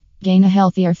Gain a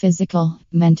healthier physical,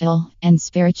 mental, and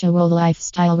spiritual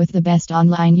lifestyle with the best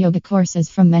online yoga courses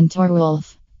from Mentor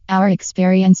Wolf. Our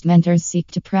experienced mentors seek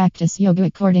to practice yoga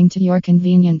according to your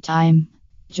convenient time.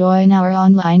 Join our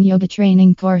online yoga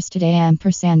training course today and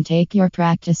take your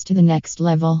practice to the next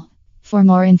level. For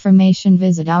more information,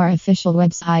 visit our official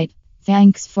website.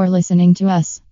 Thanks for listening to us.